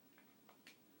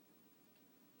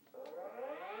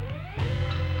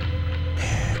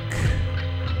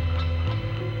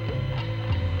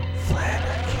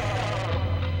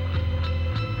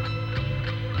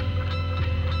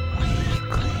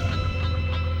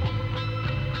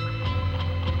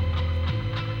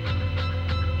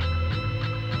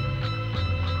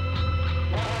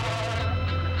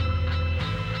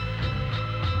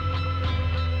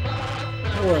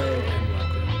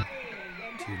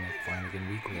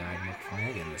I'm Nick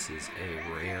Flanagan. This is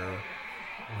a rare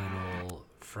little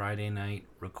Friday night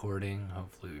recording.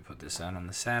 Hopefully, we put this out on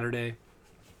the Saturday.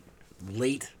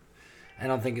 Late. I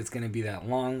don't think it's going to be that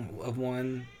long of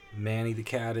one. Manny the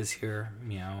cat is here,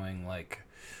 meowing like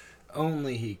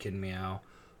only he can meow.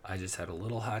 I just had a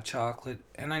little hot chocolate,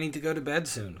 and I need to go to bed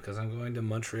soon because I'm going to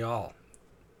Montreal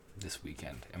this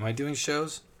weekend. Am I doing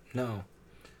shows? No.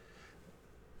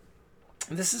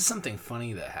 This is something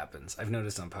funny that happens. I've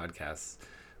noticed on podcasts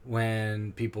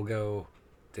when people go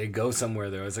somewhere.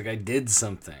 They're always like, I did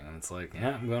something. And it's like,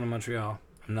 yeah, I'm going to Montreal.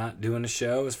 I'm not doing a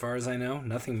show as far as I know.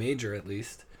 Nothing major, at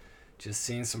least. Just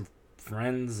seeing some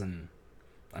friends, and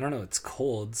I don't know, it's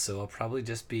cold, so I'll probably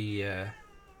just be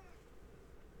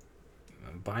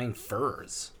buying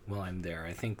furs while I'm there.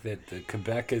 I think that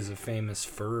Quebec is a famous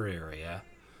fur area.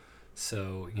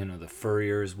 So, the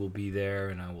furriers will be there,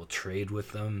 and I will trade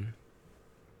with them.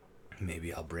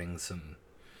 Maybe I'll bring some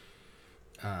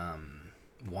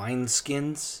wine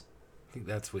skins. I think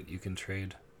that's what you can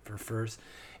trade for furs.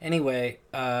 Anyway,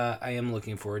 I am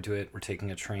looking forward to it. We're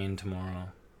taking a train tomorrow.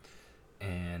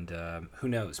 And who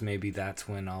knows, maybe that's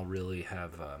when I'll really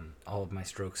have all of my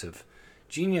strokes of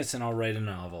genius and I'll write a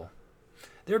novel.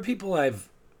 There are people I've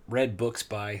read books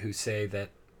by who say that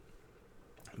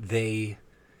they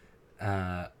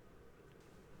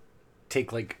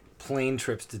take like plane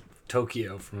trips to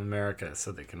Tokyo from America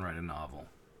so they can write a novel.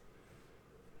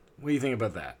 What do you think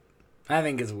about that? I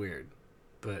think it's weird,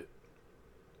 but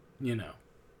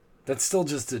that's still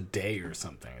just a day or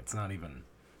something. It's not even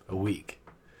a week.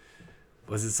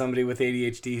 Was it somebody with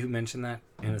ADHD who mentioned that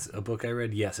in a book I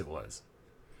read? Yes, it was.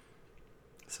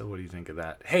 So what do you think of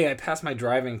that? Hey, I passed my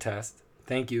driving test.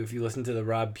 Thank you. If you listen to the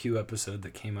Rob Pugh episode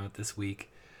that came out this week,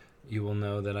 you will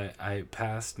know that I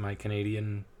passed my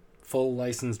Canadian full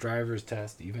licensed driver's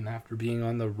test even after being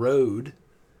on the road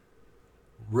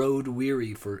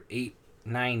weary for 8-9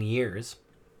 years.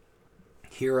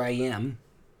 Here I am,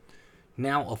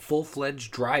 now a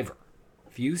full-fledged driver.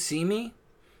 If you see me,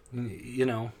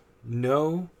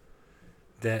 know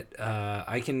that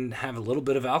I can have a little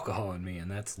bit of alcohol in me, and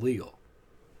that's legal.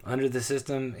 Under the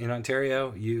system in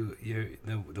Ontario,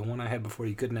 the one I had before,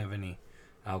 you couldn't have any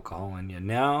alcohol in you.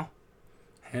 Now,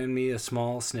 hand me a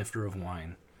small snifter of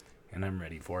wine, and I'm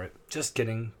ready for it. Just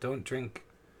kidding. Don't drink.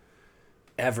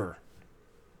 Ever.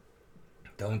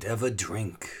 Don't ever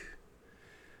drink.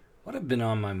 What have been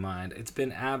on my mind? It's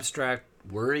been abstract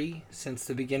worry since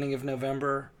the beginning of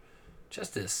November.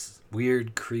 Just this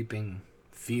weird creeping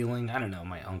feeling. I don't know,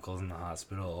 my uncle's in the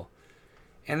hospital.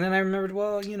 And then I remembered,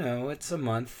 it's a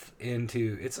month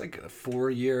into, it's like a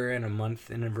 4-year and a month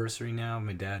anniversary now.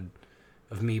 My dad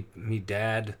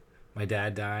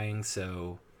dying.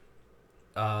 So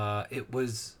it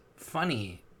was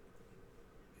funny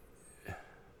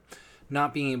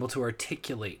not being able to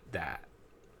articulate that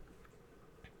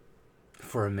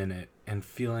for a minute and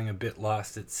feeling a bit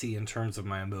lost at sea in terms of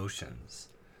my emotions.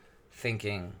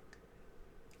 Thinking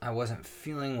I wasn't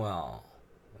feeling well.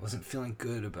 I wasn't feeling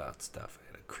good about stuff. I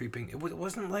had a creeping... It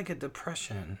wasn't like a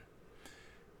depression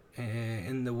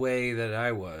in the way that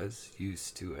I was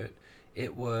used to it.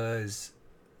 It was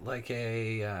like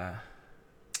a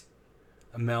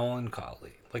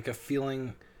melancholy. Like a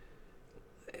feeling...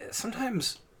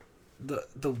 Sometimes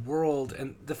the world,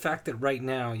 and the fact that right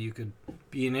now you could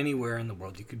be in anywhere in the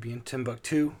world. You could be in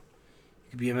Timbuktu. You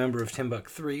could be a member of Timbuk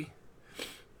 3. You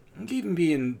could even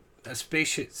be in a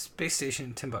space station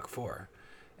in Timbuk 4.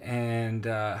 And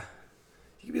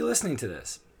you could be listening to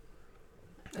this.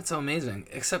 That's so amazing.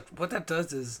 Except what that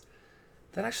does is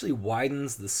that actually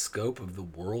widens the scope of the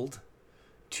world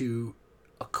to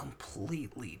a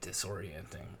completely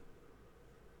disorienting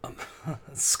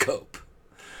scope.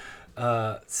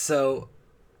 So,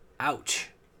 ouch.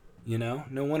 No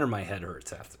wonder my head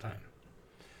hurts half the time.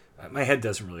 My head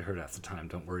doesn't really hurt half the time.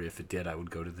 Don't worry. If it did, I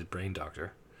would go to the brain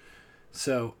doctor.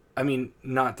 So,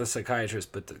 not the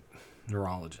psychiatrist, but the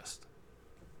neurologist.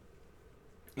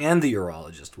 And the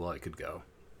urologist, well, I could go.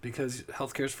 Because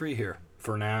healthcare's free here.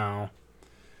 For now.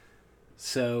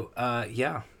 So,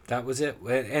 that was it.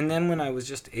 And then when I was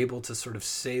just able to sort of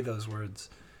say those words,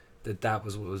 that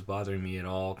was what was bothering me, it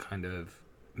all kind of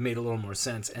made a little more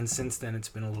sense. And since then, it's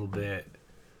been a little bit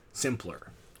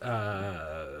simpler,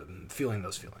 feeling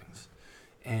those feelings.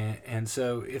 And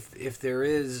so if there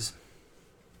is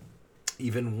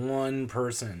even one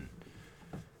person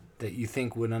that you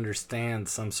think would understand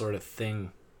some sort of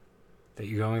thing that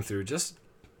you're going through, just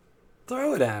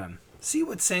throw it at him. See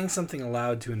what saying something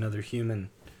aloud to another human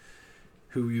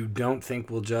who you don't think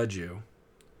will judge you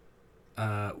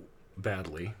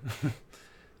badly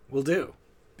will do.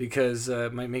 Because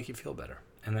it might make you feel better.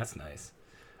 And that's nice.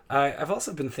 I've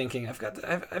also been thinking.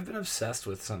 I've been obsessed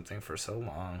with something for so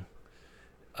long.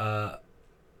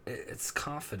 It's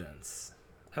confidence.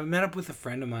 I met up with a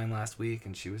friend of mine last week,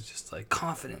 and she was just like,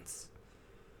 confidence.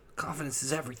 Confidence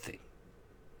is everything.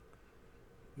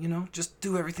 Just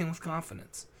do everything with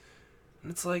confidence.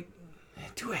 And it's like,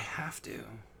 do I have to?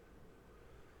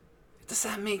 Does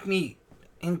that make me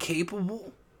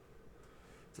incapable?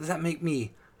 Does that make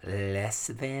me less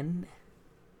than?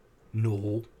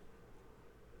 No.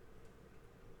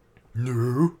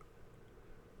 No.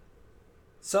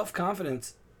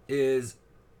 Self-confidence is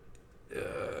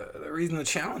the reason the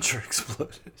Challenger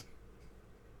exploded.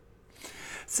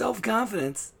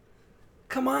 Self-confidence?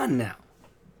 Come on now.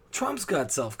 Trump's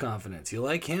got self-confidence. You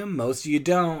like him? Most of you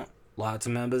don't. Lots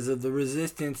of members of the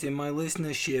resistance in my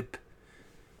listenership.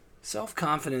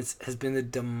 Self-confidence has been the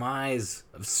demise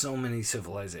of so many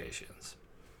civilizations.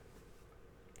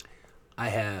 I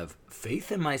have faith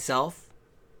in myself.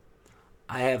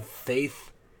 I have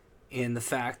faith in the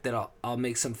fact that I'll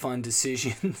make some fun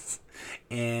decisions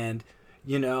and,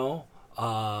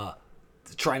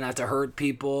 try not to hurt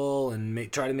people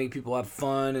and try to make people have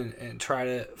fun and try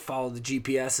to follow the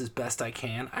GPS as best I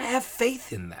can. I have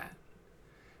faith in that.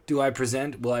 Will I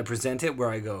present it where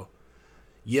I go,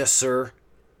 yes, sir,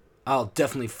 I'll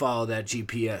definitely follow that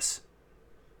GPS.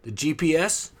 The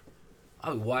GPS,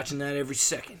 I'll be watching that every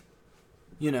second.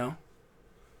 I'm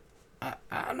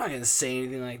not going to say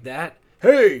anything like that.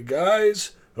 Hey,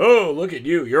 guys. Oh, look at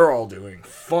you. You're all doing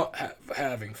fun,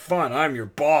 having fun. I'm your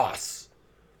boss.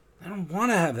 I don't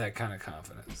want to have that kind of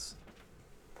confidence.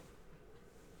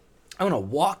 I want to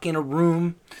walk in a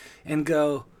room and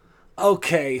go,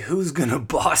 okay, who's going to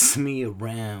boss me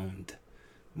around?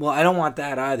 Well, I don't want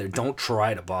that either. Don't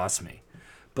try to boss me.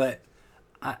 But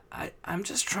I'm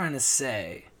just trying to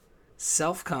say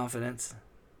self-confidence,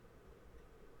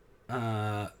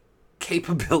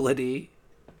 capability,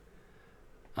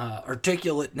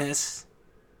 articulateness.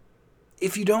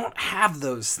 If you don't have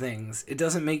those things, it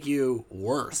doesn't make you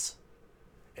worse.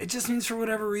 It just means for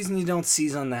whatever reason you don't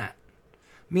seize on that.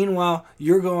 Meanwhile,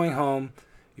 you're going home,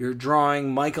 you're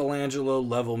drawing Michelangelo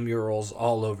level murals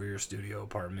all over your studio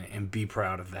apartment, and be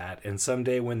proud of that. And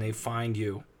someday when they find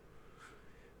you,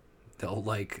 they'll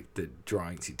like the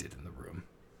drawings you did in the room.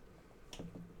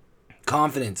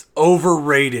 Confidence,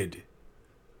 overrated.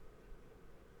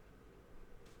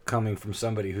 Coming from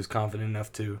somebody who's confident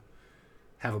enough to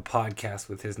have a podcast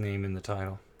with his name in the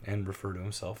title and refer to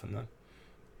himself in the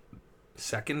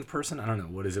second person. I don't know.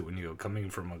 What is it when you go coming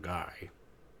from a guy?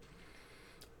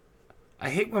 I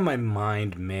hate when my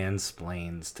mind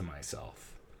mansplains to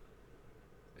myself.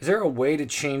 Is there a way to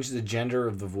change the gender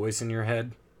of the voice in your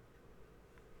head?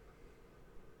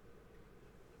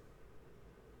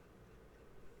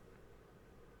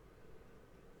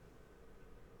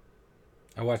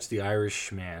 I watched The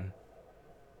Irishman.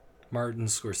 Martin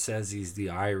Scorsese's The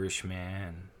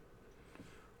Irishman.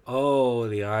 Oh,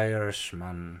 The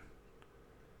Irishman.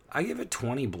 I give it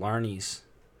 20 Blarneys.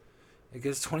 It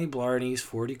gets 20 Blarneys,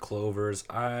 40 Clovers.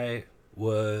 I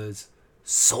was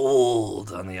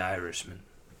sold on The Irishman.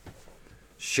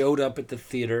 Showed up at the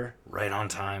theater right on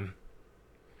time.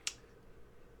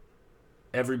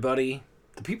 Everybody,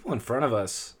 the people in front of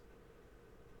us,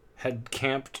 had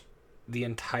camped the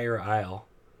entire aisle.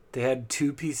 They had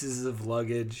 2 pieces of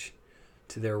luggage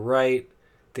to their right.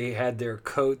 They had their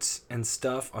coats and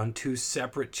stuff on 2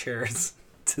 separate chairs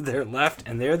to their left,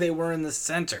 and there they were in the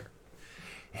center.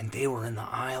 And they were in the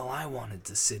aisle I wanted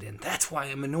to sit in. That's why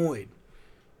I'm annoyed.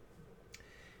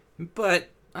 But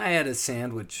I had a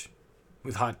sandwich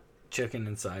with hot chicken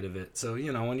inside of it. So,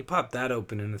 when you pop that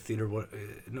open in the theater,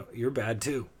 no, you're bad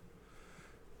too.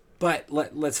 But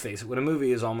let's face it, when a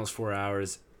movie is almost 4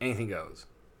 hours, anything goes.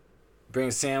 Bring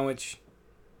a sandwich,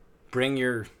 bring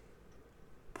your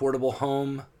portable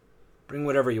home, bring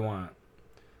whatever you want.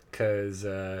 Because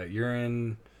you're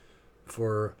in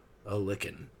for a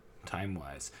licking,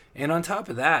 time-wise. And on top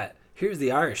of that, here's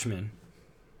The Irishman.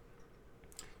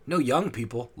 No young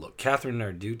people. Look, Catherine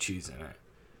Narducci's in it.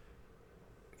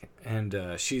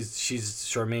 And she's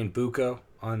Charmaine Bucco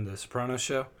on The Sopranos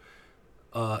show.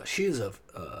 She is a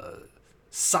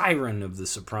siren of the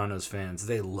Sopranos fans.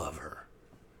 They love her.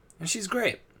 And she's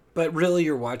great. But really,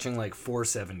 you're watching like 4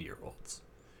 70-year-olds.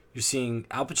 You're seeing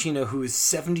Al Pacino, who is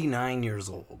 79 years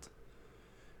old.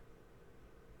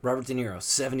 Robert De Niro,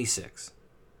 76.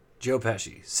 Joe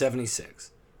Pesci,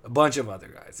 76. A bunch of other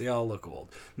guys. They all look old.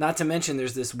 Not to mention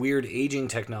there's this weird aging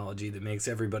technology that makes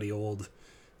everybody old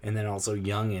and then also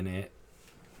young in it.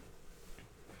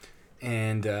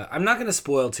 And I'm not going to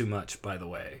spoil too much, by the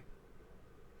way.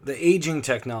 The aging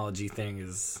technology thing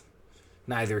is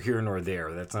neither here nor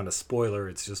there. That's not a spoiler.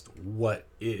 It's just what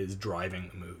is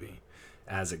driving the movie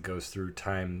as it goes through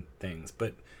time things.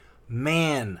 But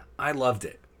man, I loved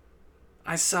it.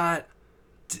 I saw it.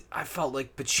 I felt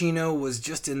like Pacino was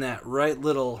just in that right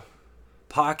little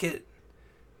pocket.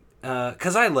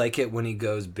 Because I like it when he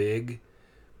goes big,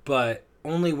 but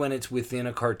only when it's within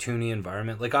a cartoony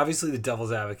environment. Like, obviously, The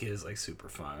Devil's Advocate is, like, super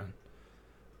fun.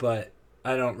 But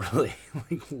I don't really,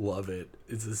 like, love it.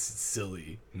 It's a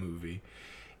silly movie.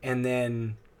 And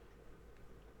then,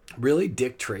 really,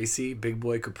 Dick Tracy, Big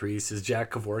Boy Caprice, is Jack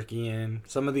Kevorkian.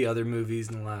 Some of the other movies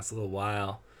in the last little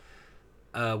while.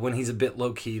 When he's a bit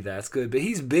low-key, that's good. But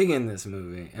he's big in this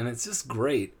movie, and it's just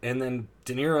great. And then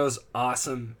De Niro's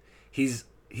awesome. He's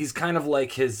kind of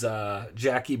like his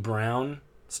Jackie Brown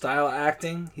style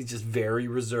acting. He's just very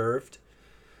reserved.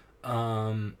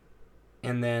 And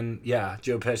then, yeah,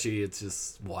 Joe Pesci, it's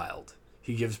just wild.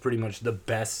 He gives pretty much the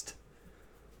best,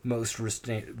 most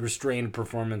restrained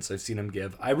performance I've seen him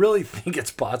give. I really think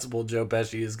it's possible Joe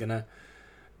Pesci is going to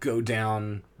go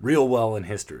down real well in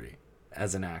history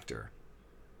as an actor.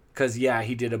 Because, yeah,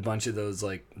 he did a bunch of those,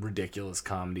 like, ridiculous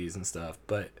comedies and stuff.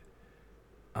 But,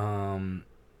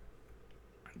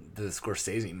 the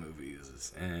Scorsese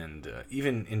movies and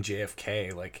even in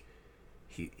JFK, like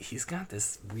he's got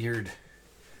this weird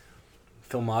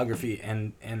filmography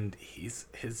and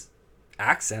his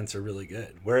accents are really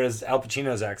good, whereas Al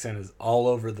Pacino's accent is all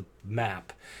over the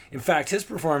map. In fact, his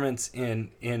performance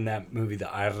in that movie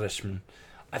The Irishman,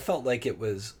 I felt like it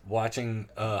was watching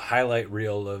a highlight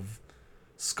reel of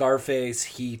Scarface,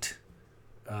 Heat,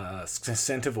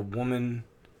 Scent of a Woman,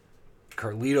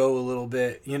 Carlito a little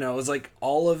bit. You know, it was like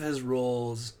all of his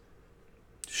roles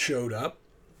showed up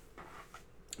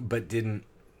but didn't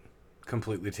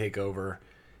completely take over.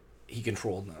 He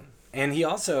controlled them. And he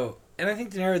also, and I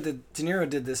think De Niro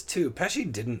did this too.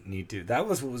 Pesci didn't need to. That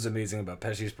was what was amazing about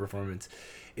Pesci's performance,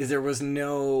 is there was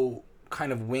no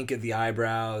kind of wink of the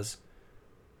eyebrows.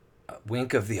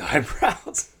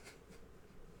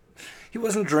 He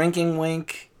wasn't drinking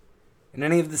wink in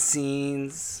any of the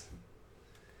scenes.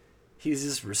 He's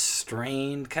just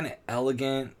restrained, kind of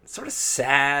elegant, sort of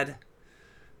sad.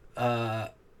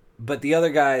 But the other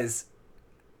guys,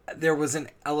 there was an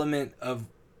element of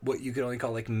what you could only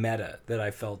call like meta that I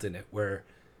felt in it, where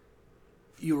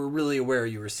you were really aware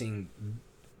you were seeing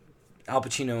Al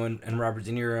Pacino and Robert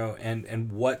De Niro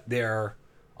and what their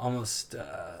almost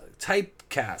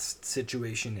typecast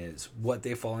situation is, what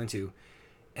they fall into.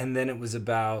 And then it was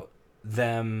about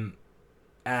them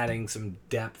adding some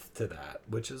depth to that,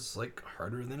 which is like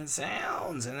harder than it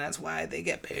sounds, and that's why they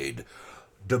get paid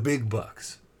the big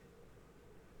bucks.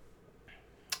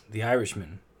 The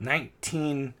Irishman,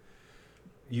 19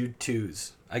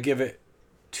 U2s. I give it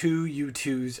 2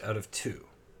 U2s out of 2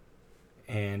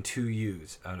 and 2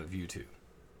 U's out of U2.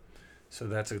 So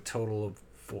that's a total of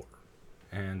 4,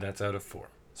 and that's out of 4.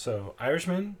 So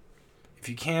Irishman, if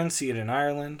you can see it in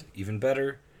Ireland, even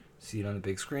better. See it on the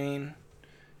big screen.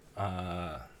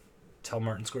 Tell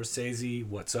Martin Scorsese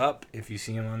what's up if you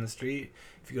see him on the street.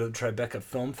 If you go to Tribeca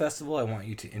Film Festival, I want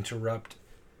you to interrupt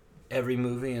every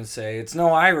movie and say, "It's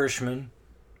no Irishman,"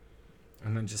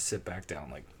 and then just sit back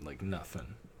down like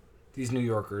nothing. These New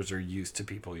Yorkers are used to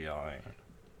people yelling.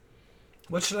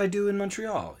 What should I do in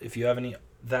Montreal? If you have any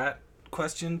that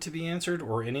question to be answered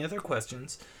or any other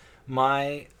questions,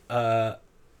 my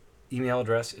email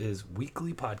address is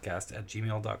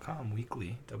weeklypodcast@gmail.com.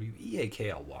 Weekly,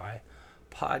 WEAKLY,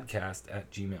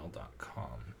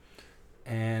 podcast@gmail.com.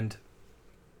 And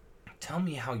tell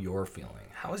me how you're feeling.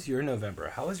 How is your November?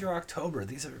 How is your October?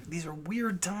 These are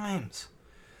weird times.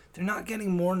 They're not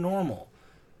getting more normal.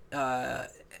 The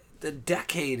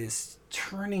decade is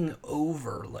turning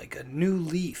over like a new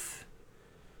leaf.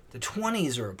 The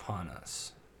 20s are upon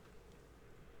us.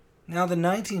 Now, the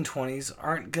 1920s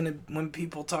aren't going to, when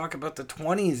people talk about the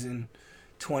 20s in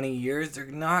 20 years, they're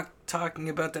not talking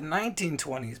about the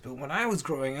 1920s. But when I was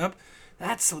growing up,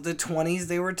 that's the 20s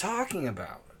they were talking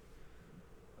about.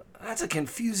 That's a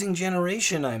confusing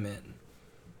generation I'm in.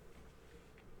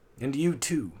 And you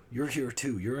too. You're here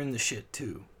too. You're in the shit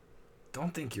too.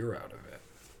 Don't think you're out of it.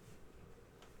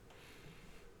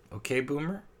 Okay,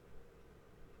 Boomer?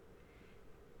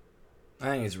 I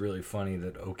think it's really funny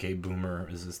that "Okay, Boomer"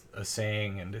 is a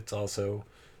saying, and it's also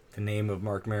the name of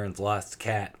Marc Maron's lost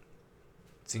cat.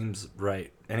 Seems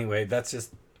right. Anyway, that's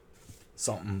just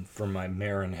something for my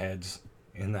Maron heads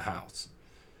in the house.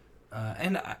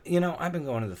 And I've been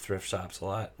going to the thrift shops a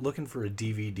lot, looking for a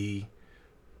DVD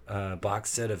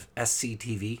box set of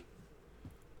SCTV.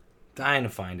 Dying to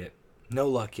find it. No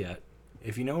luck yet.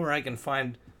 If you know where I can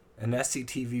find an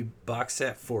SCTV box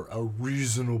set for a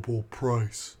reasonable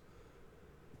price,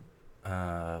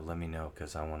 let me know,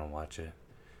 because I want to watch it.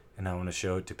 And I want to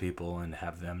show it to people and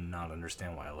have them not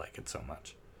understand why I like it so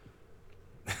much.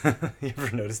 You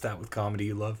ever notice that with comedy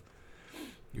you love?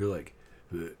 You're like,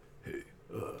 hey,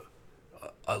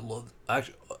 I love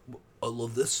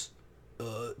this.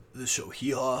 This show,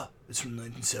 Hee Haw. It's from the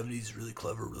 1970s, really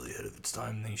clever, really ahead of its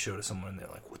time. And then you show it to someone and they're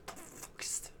like, what the fuck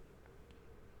is that?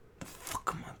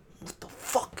 What the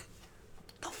fuck?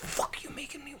 What the fuck are you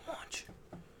making me watch?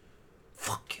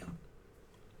 Fuck you.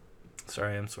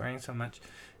 Sorry, I'm swearing so much.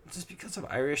 It's just because of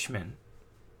Irishmen.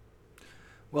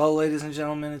 Well, ladies and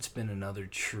gentlemen, it's been another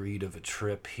treat of a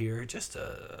trip here. Just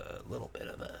a little bit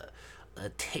of a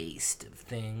taste of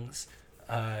things.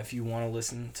 If you want to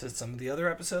listen to some of the other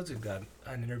episodes, we've got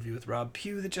an interview with Rob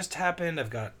Pugh that just happened. I've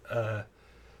got a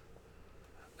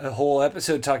whole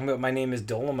episode talking about My Name is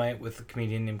Dolomite with a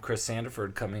comedian named Chris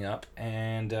Sandiford coming up.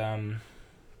 And a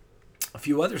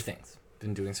few other things.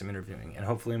 Been doing some interviewing. And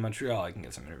hopefully in Montreal I can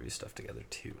get some interview stuff together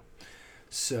too.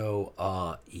 So,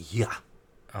 yeah.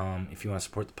 If you want to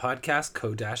support the podcast,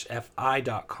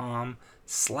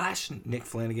 ko-fi.com/Nick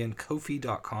Flanagan,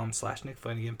 ko-fi.com/Nick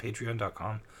Flanagan,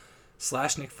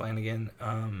 patreon.com/Nick Flanagan.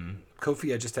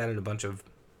 Ko-fi, I just added a bunch of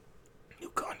new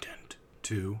content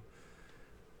to,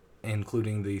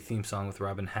 including the theme song with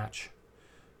Robin Hatch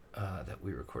that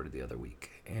we recorded the other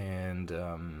week. And,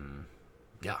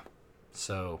 yeah.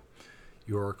 So,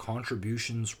 your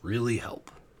contributions really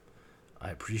help. I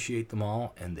appreciate them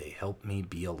all, and they help me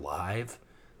be alive.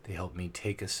 They help me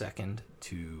take a second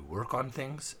to work on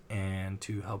things and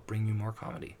to help bring you more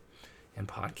comedy and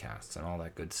podcasts and all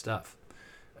that good stuff.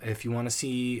 If you want to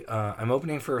see, I'm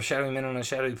opening for a Shadowy Men on a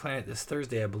Shadowy Planet this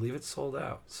Thursday. I believe it's sold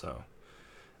out, so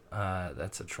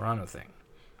that's a Toronto thing.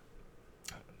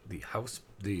 The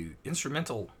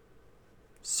instrumental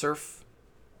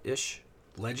surf-ish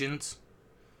legends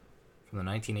from the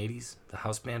 1980s, the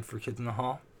house band for Kids in the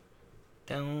Hall.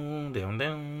 That's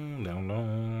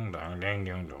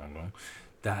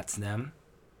them.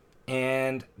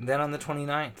 And then on the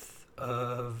 29th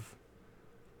of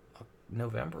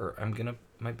November,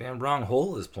 my band Wrong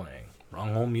Hole is playing.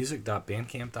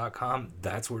 wrongholemusic.bandcamp.com.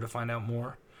 That's where to find out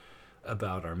more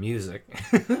about our music.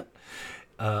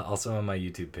 Also on my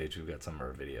YouTube page, we've got some of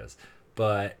our videos.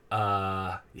 But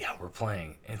yeah, we're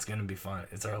playing. It's gonna be fun.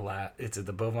 It's at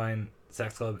the Bovine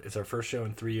Sax Club. It's our first show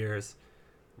in 3 years.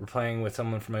 We're playing with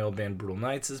someone from my old band, Brutal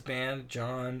Knights' band,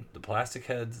 John, the Plastic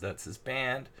Heads, that's his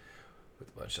band, with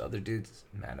a bunch of other dudes,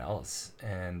 Matt Ellis,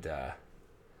 and I'm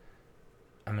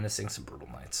going to sing some Brutal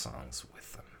Knights songs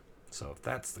with them. So if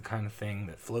that's the kind of thing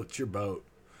that floats your boat,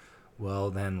 well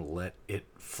then let it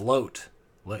float.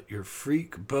 Let your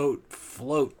freak boat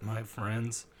float, my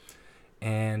friends.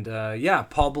 And yeah,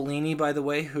 Paul Bellini, by the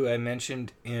way, who I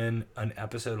mentioned in an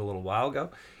episode a little while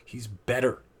ago, he's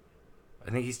better. I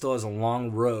think he still has a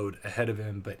long road ahead of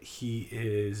him, but he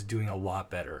is doing a lot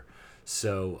better.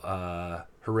 So,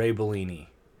 hooray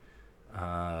Bellini.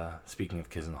 Speaking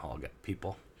of Kids in the Hall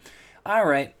people. All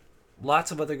right. Lots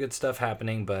of other good stuff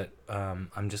happening, but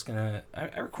I'm just going to...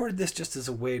 I recorded this just as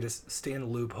a way to stay in the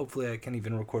loop. Hopefully I can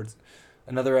even record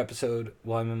another episode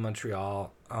while I'm in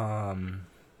Montreal.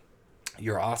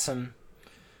 You're awesome.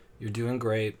 You're doing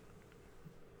great.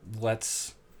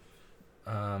 Let's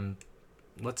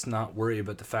not worry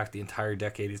about the fact the entire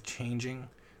decade is changing.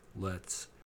 Let's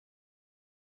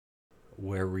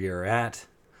where we are at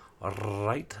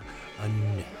right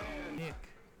now. Nick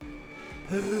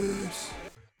Peace.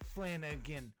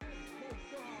 Flanagan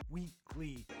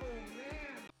Weekly.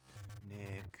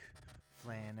 Nick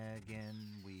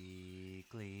Flanagan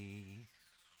Weekly.